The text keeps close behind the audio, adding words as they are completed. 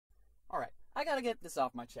I gotta get this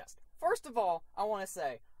off my chest. First of all, I want to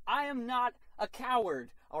say, I am not a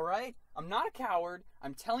coward, alright? I'm not a coward.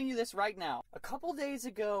 I'm telling you this right now. A couple days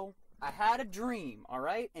ago, I had a dream,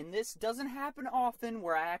 alright? And this doesn't happen often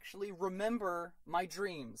where I actually remember my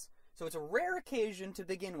dreams. So it's a rare occasion to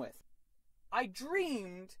begin with. I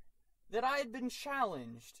dreamed that I had been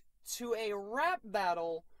challenged to a rap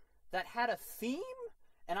battle that had a theme,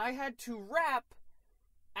 and I had to rap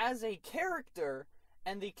as a character,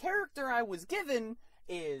 and the character I was given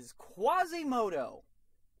is Quasimodo.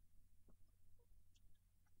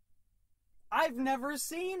 I've never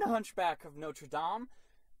seen Hunchback of Notre Dame,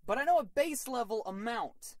 but I know a base level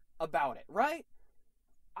amount about it, right?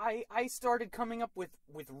 I started coming up with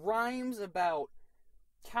rhymes about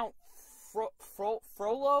Count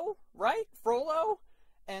Frollo, right? Frollo?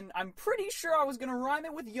 And I'm pretty sure I was going to rhyme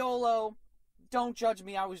it with YOLO. Don't judge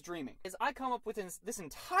me, I was dreaming. As I come up with this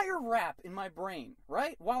entire rap in my brain,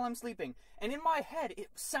 right? While I'm sleeping. And in my head, it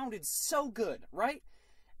sounded so good, right?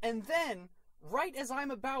 And then, right as I'm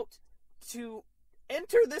about to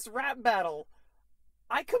enter this rap battle,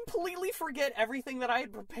 I completely forget everything that I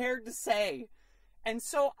had prepared to say. And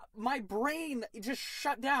so my brain just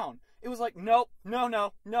shut down. It was like, nope, no,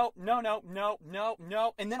 no, no, no, no, no, no,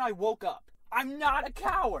 no. And then I woke up. I'm not a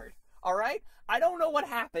coward, all right? I don't know what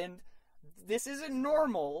happened. This isn't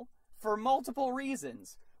normal for multiple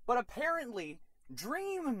reasons. But apparently,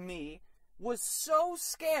 Dream Me was so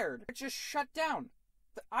scared, it just shut down.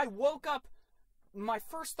 I woke up. My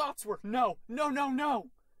first thoughts were, no, no, no, no.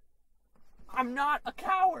 I'm not a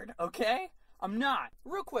coward, okay? I'm not.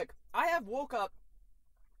 Real quick, I have woke up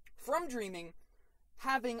from dreaming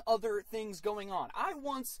having other things going on. I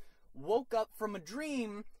once woke up from a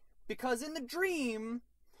dream because in the dream,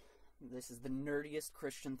 this is the nerdiest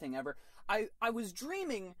Christian thing ever, I was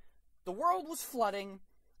dreaming the world was flooding,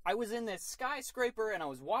 I was in this skyscraper and I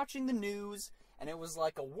was watching the news, and it was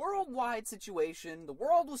like a worldwide situation, the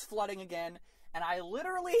world was flooding again, and I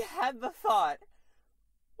literally had the thought,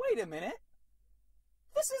 wait a minute,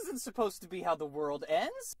 this isn't supposed to be how the world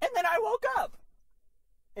ends. And then I woke up.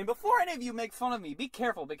 And before any of you make fun of me, be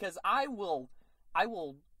careful, because I will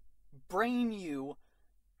brain you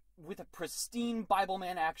with a pristine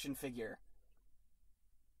Bibleman action figure.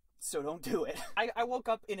 So don't do it. I woke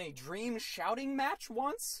up in a dream shouting match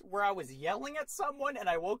once where I was yelling at someone and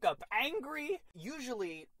I woke up angry.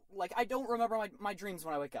 Usually, like, I don't remember my dreams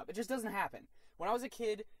when I wake up. It just doesn't happen. When I was a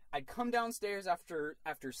kid, I'd come downstairs after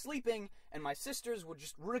sleeping, and my sisters would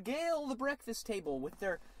just regale the breakfast table with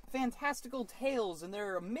their fantastical tales and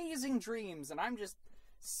their amazing dreams, and I'm just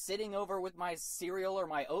sitting over with my cereal or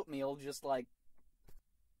my oatmeal, just like...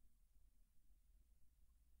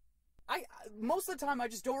 Most of the time, I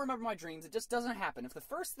just don't remember my dreams. It just doesn't happen. If the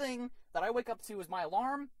first thing that I wake up to is my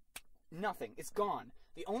alarm, nothing. It's gone.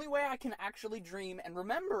 The only way I can actually dream and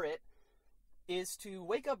remember it is to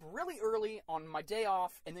wake up really early on my day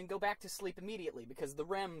off and then go back to sleep immediately, because the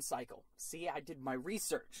REM cycle. See, I did my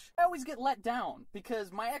research. I always get let down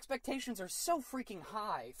because my expectations are so freaking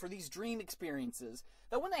high for these dream experiences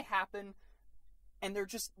that when they happen and they're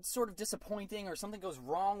just sort of disappointing or something goes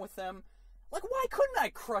wrong with them, like, why couldn't I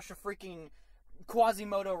crush a freaking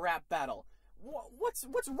Quasimodo rap battle? What's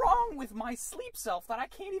wrong with my sleep self that I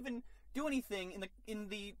can't even do anything in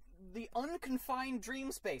the unconfined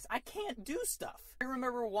dream space? I can't do stuff. I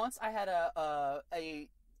remember once I had a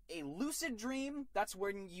lucid dream. That's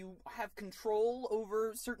when you have control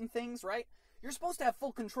over certain things, right? You're supposed to have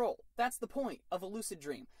full control. That's the point of a lucid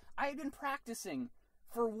dream. I had been practicing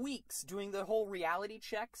for weeks doing the whole reality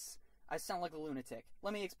checks. I sound like a lunatic.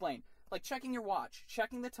 Let me explain. Like checking your watch,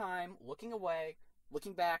 checking the time, looking away,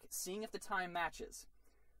 looking back, seeing if the time matches.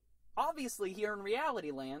 Obviously, here in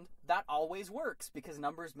reality land, that always works because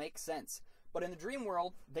numbers make sense. But in the dream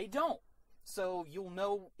world, they don't. So you'll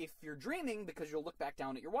know if you're dreaming because you'll look back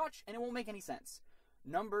down at your watch and it won't make any sense.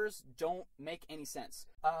 Numbers don't make any sense.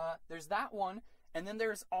 There's that one, and then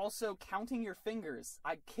there's also counting your fingers.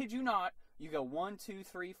 I kid you not, you go 1, 2,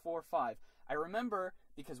 3, 4, 5. I remember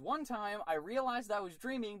because one time I realized I was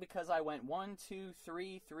dreaming because I went 1, 2,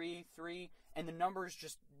 3, 3, 3, and the numbers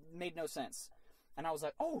just made no sense. And I was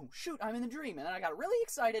like, oh, shoot, I'm in the dream. And then I got really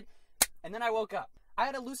excited, and then I woke up. I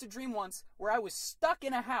had a lucid dream once where I was stuck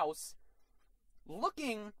in a house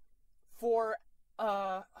looking for,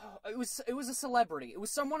 it was a celebrity. It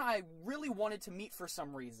was someone I really wanted to meet for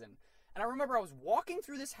some reason. And I remember I was walking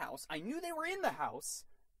through this house. I knew they were in the house.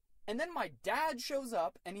 And then my dad shows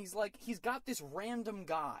up, and he's got this random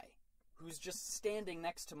guy who's just standing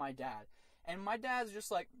next to my dad. And my dad's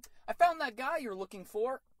just like, I found that guy you're looking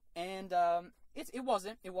for. And it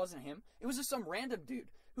wasn't him. It was just some random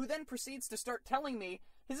dude who then proceeds to start telling me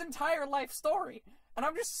his entire life story, and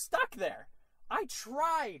I'm just stuck there. I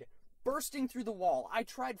tried bursting through the wall. I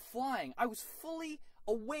tried flying. I was fully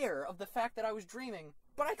aware of the fact that I was dreaming,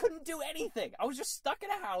 but I couldn't do anything. I was just stuck in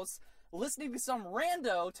a house listening to some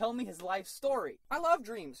rando tell me his life story. I love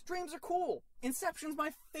dreams. Dreams are cool. Inception's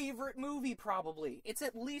my favorite movie, probably. It's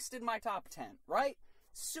at least in my top 10, right?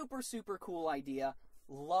 Super, super cool idea.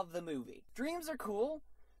 Love the movie. Dreams are cool.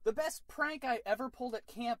 The best prank I ever pulled at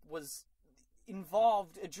camp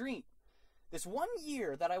involved a dream. This one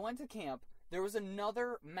year that I went to camp, there was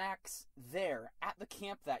another Max there at the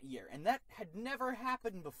camp that year, and that had never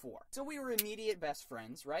happened before. So we were immediate best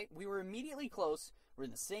friends, right? We were immediately close. We're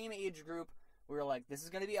in the same age group. We were like, this is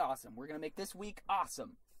going to be awesome. We're going to make this week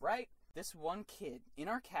awesome, right? This one kid in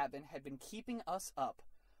our cabin had been keeping us up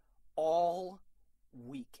all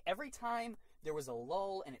week. Every time there was a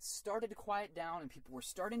lull and it started to quiet down and people were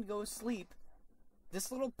starting to go to sleep,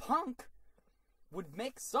 this little punk would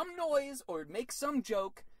make some noise or would make some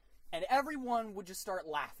joke, and everyone would just start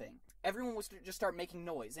laughing. Everyone would just start making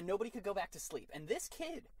noise, and nobody could go back to sleep. And this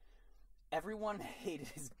kid, everyone hated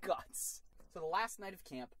his guts. So the last night of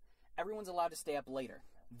camp, everyone's allowed to stay up later.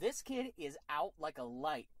 This kid is out like a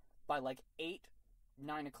light by like 8,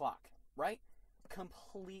 9 o'clock, right?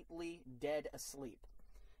 Completely dead asleep.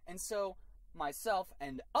 And so myself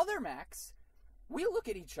and other Max, we look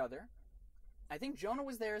at each other. I think Jonah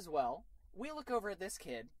was there as well. We look over at this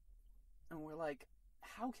kid, and we're like,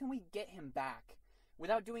 how can we get him back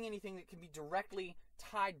without doing anything that can be directly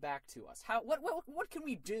tied back to us? What can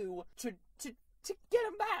we do to get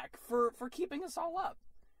him back for keeping us all up?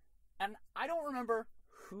 And I don't remember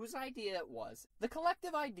whose idea it was. The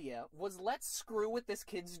collective idea was, let's screw with this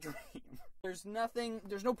kid's dream. There's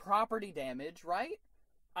no property damage, right?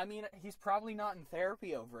 I mean, he's probably not in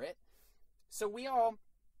therapy over it. So we all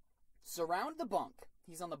surround the bunk.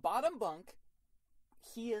 He's on the bottom bunk.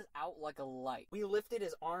 He is out like a light. We lifted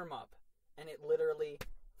his arm up, and it literally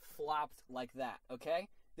flopped like that, okay?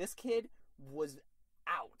 This kid was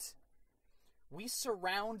out. We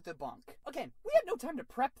surround the bunk. Again, we had no time to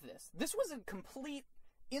prep this. This was a complete,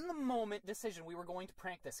 in-the-moment decision. We were going to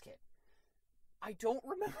prank this kid. I don't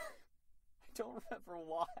remember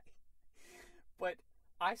why, but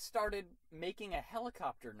I started making a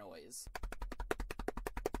helicopter noise.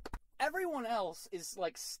 Everyone else is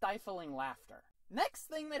like stifling laughter. Next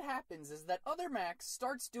thing that happens is that other Max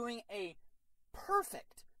starts doing a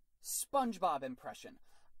perfect SpongeBob impression.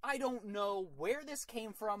 I don't know where this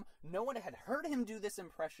came from. No one had heard him do this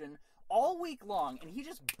impression all week long, and he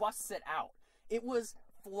just busts it out. It was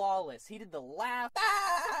flawless. He did the laugh.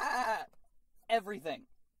 Ah! Everything.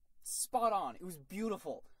 Spot on. It was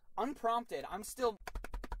beautiful. Unprompted.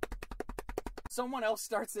 Someone else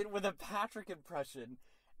starts it with a Patrick impression,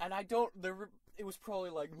 and it was probably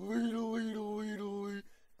like, lee.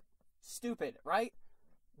 Stupid, right?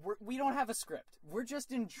 We don't have a script. We're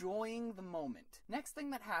just enjoying the moment. Next thing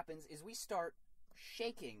that happens is we start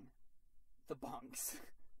shaking the bunks.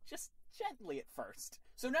 Just gently at first.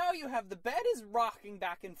 So now you have the bed is rocking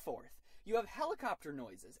back and forth. You have helicopter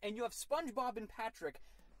noises, and you have SpongeBob and Patrick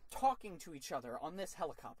talking to each other on this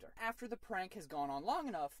helicopter. After the prank has gone on long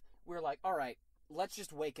enough, we're like, all right, let's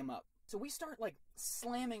just wake him up. So we start like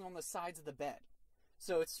slamming on the sides of the bed.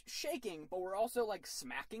 So it's shaking, but we're also like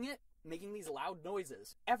smacking it, making these loud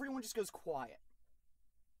noises. Everyone just goes quiet.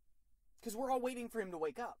 Because we're all waiting for him to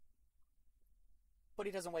wake up. But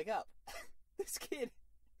he doesn't wake up. This kid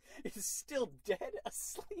is still dead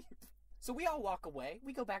asleep. So we all walk away.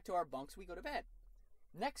 We go back to our bunks. We go to bed.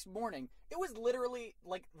 Next morning, it was literally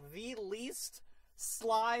like the least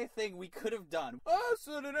sly thing we could have done.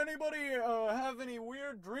 So did anybody have any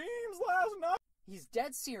weird dreams last night? He's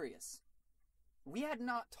dead serious. We had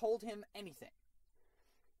not told him anything.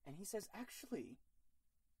 And he says, actually,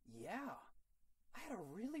 yeah, I had a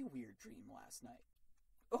really weird dream last night.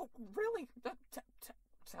 Oh, really?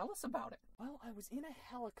 Tell us about it. Well, I was in a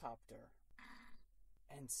helicopter,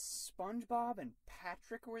 and SpongeBob and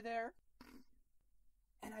Patrick were there,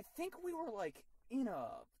 and I think we were, like, in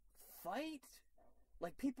a fight.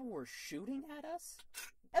 Like, people were shooting at us.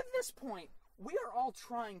 At this point, we are all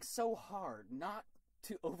trying so hard not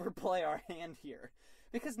to overplay our hand here,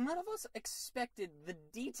 because none of us expected the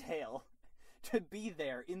detail to be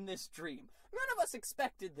there in this dream. None of us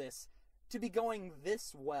expected this to be going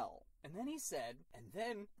this well. And then he said, and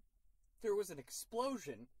then there was an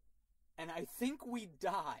explosion, and I think we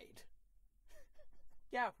died.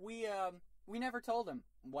 Yeah, we never told him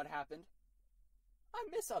what happened. I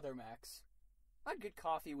miss Other Max. I'd get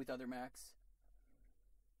coffee with Other Max.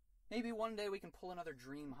 Maybe one day we can pull another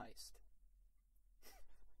dream heist.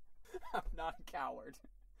 I'm not a coward.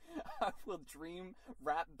 I will dream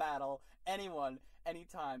rap battle anyone,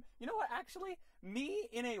 anytime. You know what, actually? Me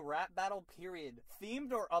in a rap battle, period,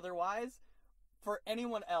 themed or otherwise, for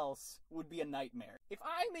anyone else would be a nightmare. If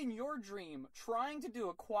I'm in your dream trying to do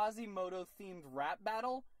a Quasimodo themed rap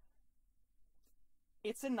battle,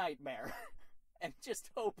 it's a nightmare. And just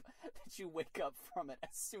hope that you wake up from it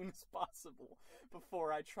as soon as possible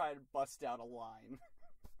before I try to bust out a line.